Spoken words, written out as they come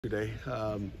Today.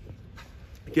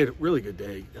 Again, a really good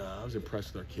day. I was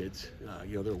impressed with our kids.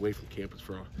 They're away from campus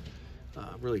for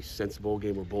a really sensible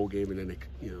game or bowl game, and then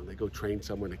they go train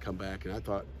somewhere and they come back. And I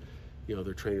thought,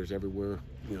 their trainers everywhere.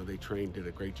 They trained, did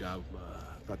a great job.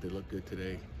 I thought they looked good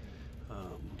today.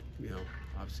 Um,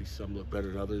 Obviously some look better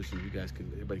than others, and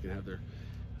everybody can have their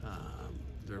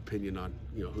opinion on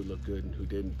who looked good and who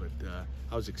didn't. But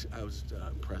I was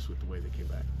impressed with the way they came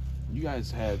back. You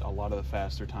guys had a lot of the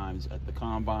faster times at the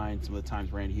combine. Some of the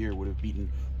times ran here would have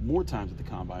beaten more times at the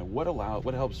combine. What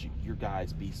helps your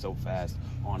guys be so fast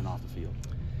on and off the field?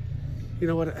 You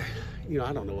know what?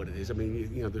 I don't know what it is. I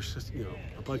mean, there's just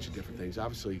a bunch of different things.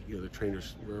 Obviously, the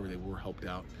trainers wherever they were helped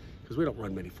out because we don't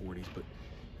run many 40s. But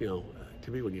to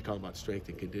me, when you talk about strength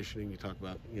and conditioning, you talk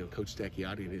about Coach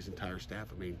Stacchiotti and his entire staff.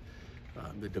 I mean,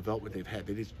 the development they've had,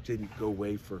 they just didn't go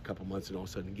away for a couple months and all of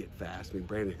a sudden get fast. I mean,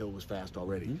 Brandon Hill was fast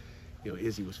already. Mm-hmm.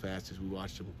 Izzy was fast as we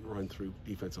watched him run through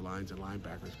defensive lines and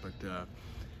linebackers. But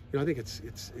I think it's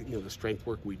the strength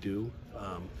work we do.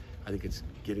 I think it's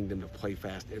getting them to play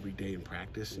fast every day in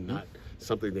practice and not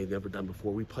something they've never done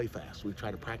before. We play fast. We try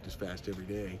to practice fast every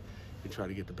day and try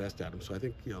to get the best out of them. So I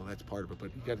think that's part of it. But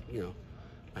you got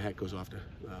my hat goes off to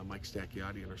Mike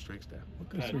Stacchiotti and our strength staff. What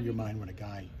goes through your mind when a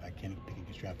guy, Kenny Pickett,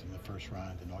 gets drafted in the first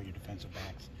round and all your defensive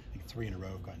backs, I think 3 in a row,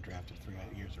 have gotten drafted 3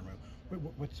 years in a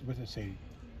row? What does it say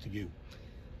to you?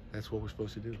 That's what we're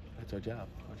supposed to do. That's our job.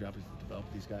 Our job is to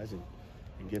develop these guys and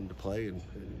get them to play and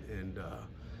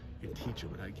teach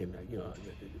them. And again,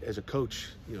 as a coach,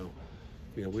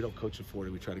 we don't coach at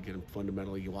 40. We try to get them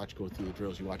fundamentally. You watch go through the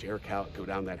drills. You watch Eric Howard go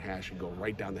down that hash and go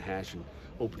right down the hash and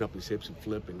open up his hips and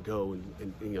flip and go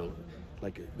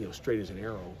and straight as an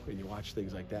arrow. And you watch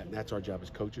things like that. And that's our job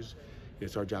as coaches.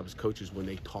 It's our job as coaches when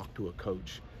they talk to a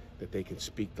coach that they can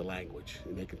speak the language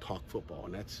and they can talk football.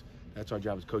 And that's our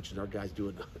job as coaches. Our guys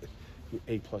doing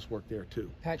A+ work there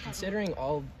too. Pat, considering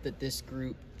all that this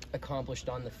group accomplished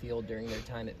on the field during their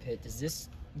time at Pitt, does this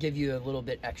give you a little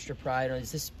bit extra pride, or is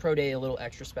this pro day a little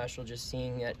extra special, just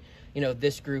seeing that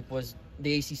this group was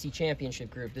the ACC championship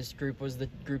group, this group was the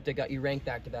group that got you ranked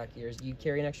back-to-back years? Do you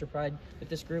carry an extra pride with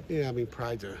this group? Yeah, I mean,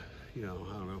 pride's a I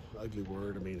don't know, ugly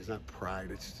word. I mean, it's not pride,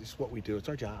 it's just what we do. It's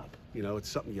our job. It's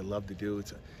something you love to do.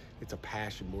 It's a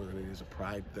passion more than it is a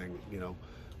pride thing.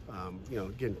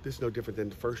 Again, this is no different than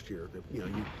the first year.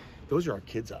 Those are our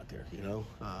kids out there.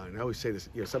 And I always say this.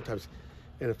 Sometimes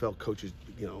NFL coaches,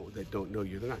 that don't know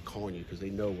you, they're not calling you because they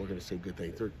know we're going to say good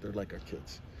things. They're like our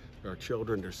kids, they're our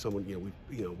children. There's someone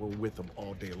we're with them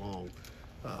all day long.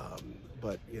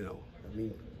 But I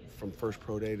mean, from first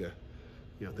pro day to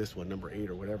this one, number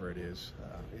 8 or whatever it is,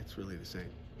 it's really the same.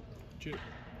 Do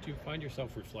you find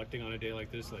yourself reflecting on a day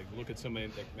like this? Like, look at somebody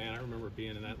like, man, I remember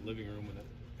being in that living room when that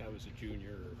guy was a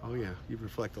junior. Oh yeah, you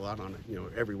reflect a lot on it.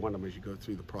 Every one of them as you go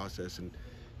through the process, and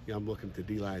I'm looking at the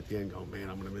D-line at the end, going, man,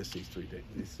 I'm going to miss these three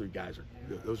guys.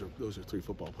 Those are 3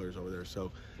 football players over there.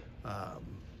 So,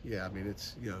 yeah, I mean,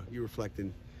 it's you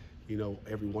reflecting,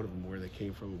 every one of them where they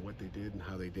came from and what they did and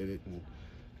how they did it,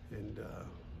 and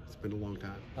it's been a long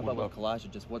time. How about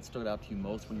Kalasha? Just what stood out to you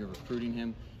most when you're recruiting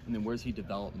him, and then where's he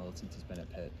developed most since he's been at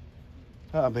Pitt?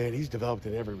 Oh man, he's developed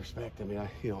in every respect. I mean,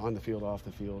 on the field, off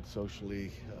the field,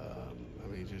 socially. I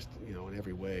mean, just in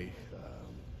every way.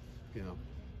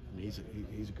 I mean, he's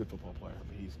a good football player.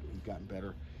 I mean, he's gotten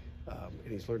better,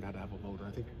 and he's learned how to have a motor.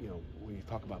 I think when you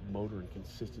talk about motor and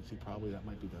consistency, probably that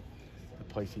might be the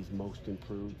place he's most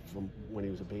improved from when he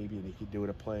was a baby and he could do it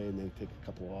a play and then take a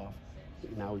couple off.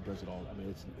 Now he does it all. I mean,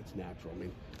 it's natural. I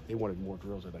mean, they wanted more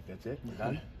drills. They're like, that's it. We're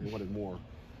done. They wanted more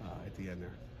at the end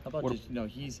there. How about just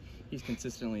he's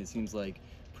consistently, it seems like,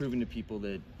 proving to people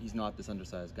that he's not this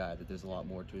undersized guy, that there's a lot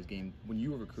more to his game. When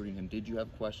you were recruiting him, did you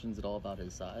have questions at all about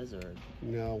his size, or?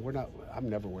 No, we're not. I'm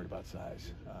never worried about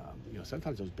size.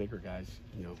 Sometimes those bigger guys,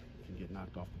 can get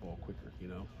knocked off the ball quicker.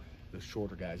 The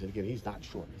shorter guys, and again, he's not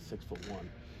short. He's 6'1",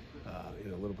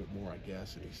 a little bit more, I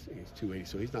guess, and he's 280.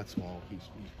 So he's not small. He's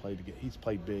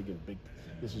played big and big.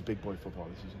 This is big boy football.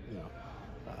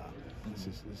 This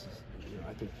is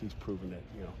I think he's proven that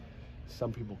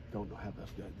some people don't have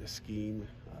the scheme,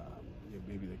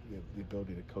 maybe the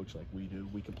ability to coach like we do.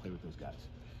 We can play with those guys.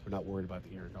 We're not worried about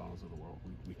the Aaron Donalds of the world.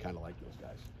 We kind of like those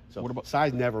guys. So what about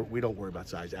size? We don't worry about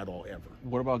size at all, ever.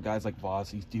 What about guys like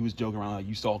Voss? He was joking around. Like,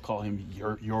 you still call him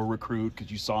your recruit because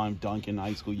you saw him dunk in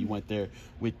high school. You went there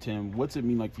with Tim. What's it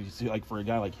mean for a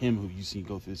guy like him who you see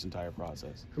go through this entire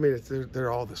process? I mean,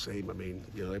 they're all the same. I mean,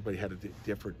 everybody had a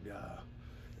different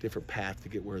path to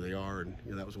get where they are, and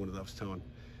that was one of those telling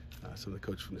some of the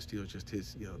coaches from the Steelers just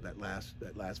his that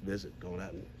last visit, going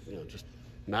out and just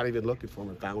not even looking for him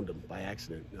and found him by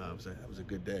accident. It was a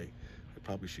good day.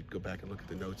 probably should go back and look at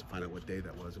the notes and find out what day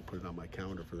that was and put it on my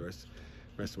calendar for the rest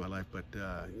of my life. But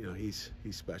you know, he's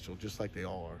special, just like they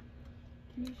all are.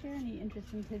 Can you share any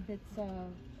interesting tidbits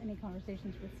of any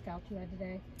conversations with scouts you had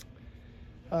today?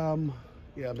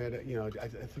 Yeah, man. You know, I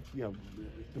think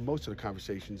most of the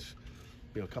conversations,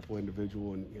 a couple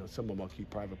individual, and some of them I'll keep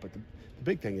private. But the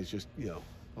big thing is just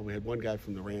we had one guy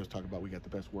from the Rams talk about we got the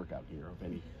best workout gear of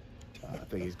any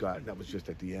thing he's got. That was just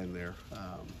at the end there,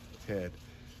 Ted.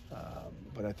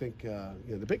 But I think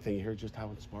the big thing here is just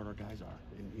how smart our guys are,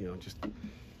 and just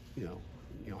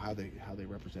how they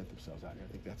represent themselves out here.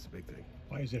 I think that's the big thing.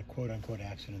 Why is it a quote unquote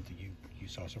accident that you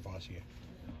saw Servasia?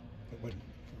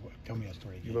 Tell me that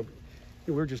story again. You remember,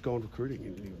 we were just going recruiting,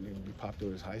 and we popped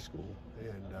into his high school,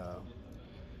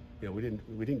 and we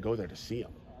didn't go there to see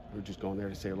him. We were just going there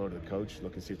to say hello to the coach,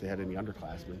 look and see if they had any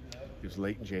underclassmen. It was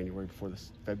late in January, before the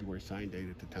February sign date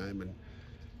at the time, and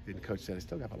the coach said, I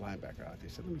still got a linebacker out there. He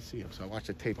said, let me see him. So I watched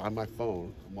the tape on my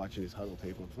phone. I'm watching his huddle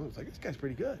tape on the phone. I was like, this guy's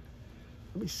pretty good.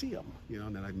 Let me see him.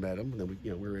 And then I met him, and then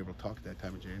we were able to talk at that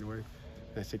time in January.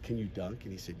 And I said, can you dunk?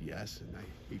 And he said, yes. And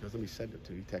he goes, let me send it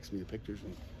to you. He texted me the pictures,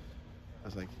 and I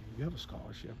was like, you have a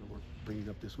scholarship, and we're bringing it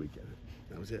up this weekend. And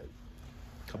that was it.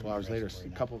 A couple hours later,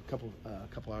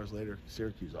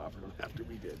 Syracuse offered him after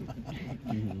we did.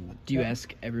 Do you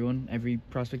ask every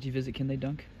prospect you visit, can they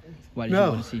dunk? Why did you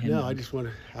want to see him? No, dunk? I just want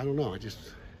to. I don't know. I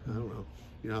don't know.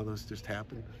 You know how those just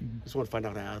happen. I just want to find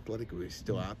out how athletic he's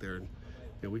still out there, and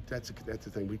that's the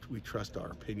thing. We trust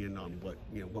our opinion on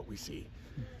what we see,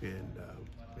 and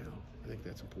I think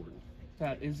that's important.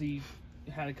 Pat, Izzy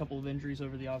had a couple of injuries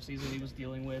over the offseason he was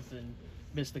dealing with and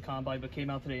missed the combine, but came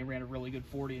out today and ran a really good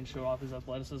 40 and showed off his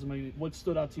athleticism. I mean, what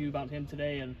stood out to you about him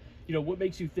today, and what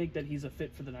makes you think that he's a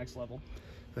fit for the next level?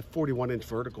 That 41-inch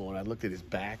vertical, and I looked at his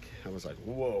back. I was like,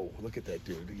 whoa, look at that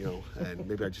dude, And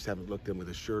maybe I just haven't looked at him with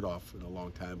his shirt off in a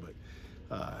long time, but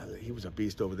he was a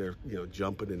beast over there,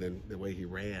 jumping, and then the way he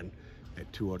ran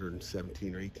at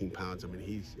 217 or 18 pounds. I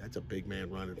mean, that's a big man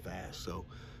running fast. So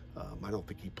I don't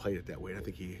think he played it that way. I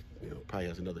think he probably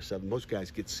has another 7. Most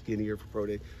guys get skinnier for pro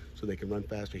day so they can run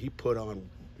faster. He put on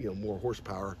more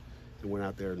horsepower and went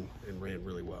out there and ran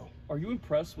really well. Are you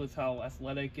impressed with how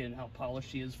athletic and how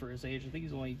polished he is for his age? I think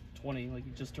he's only 20, like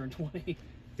he just turned 20.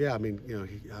 Yeah, I mean,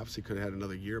 he obviously could have had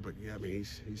another year, but yeah, I mean,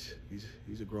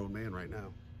 he's a grown man right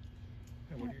now.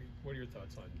 And what are your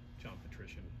thoughts on John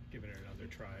Patrician giving it another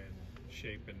try and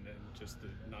shape and just the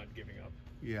not giving up?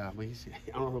 Yeah, I mean,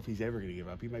 I don't know if he's ever going to give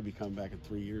up. He may be coming back in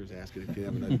 3 years asking if he can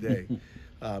have another day.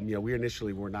 We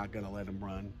initially were not going to let him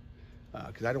run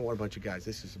because I don't want a bunch of guys.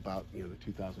 This is about the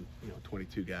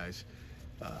 2022 guys.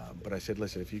 But I said,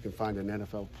 listen, if you can find an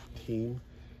NFL team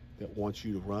that wants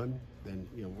you to run, then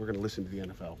we're going to listen to the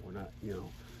NFL. We're not,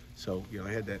 So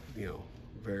I had that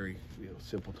very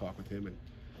simple talk with him, and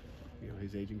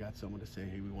his agent got someone to say,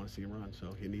 hey, we want to see him run.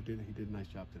 So he did a nice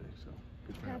job today. So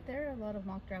good for him. Pat, there are a lot of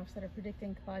mock drafts that are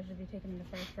predicting Kalijah to be taken in the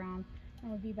first round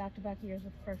and would be back-to-back years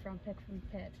with the first-round pick from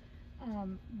Pitt.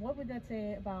 What would that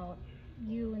say about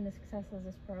you and the success of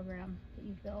this program that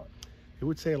you've built? It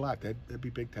would say a lot. That'd be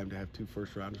big time to have 2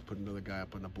 first-rounders, put another guy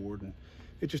up on the board, and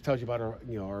it just tells you about our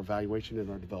our evaluation and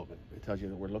our development. It tells you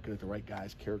that we're looking at the right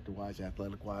guys, character-wise,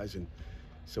 athletic-wise, and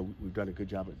so we've done a good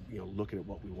job at looking at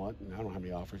what we want. And I don't know how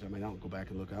many offers. I mean, I don't go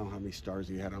back and look. I don't know how many stars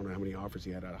he had. I don't know how many offers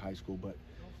he had out of high school, but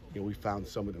we found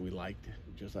someone that we liked,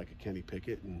 just like a Kenny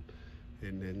Pickett, and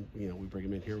then we bring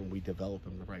him in here and we develop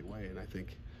him the right way. And I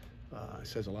think it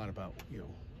says a lot about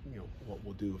what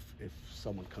we'll do if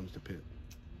someone comes to Pitt.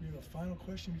 We have a final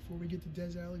question before we get to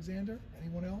Des Alexander.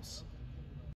 Anyone else?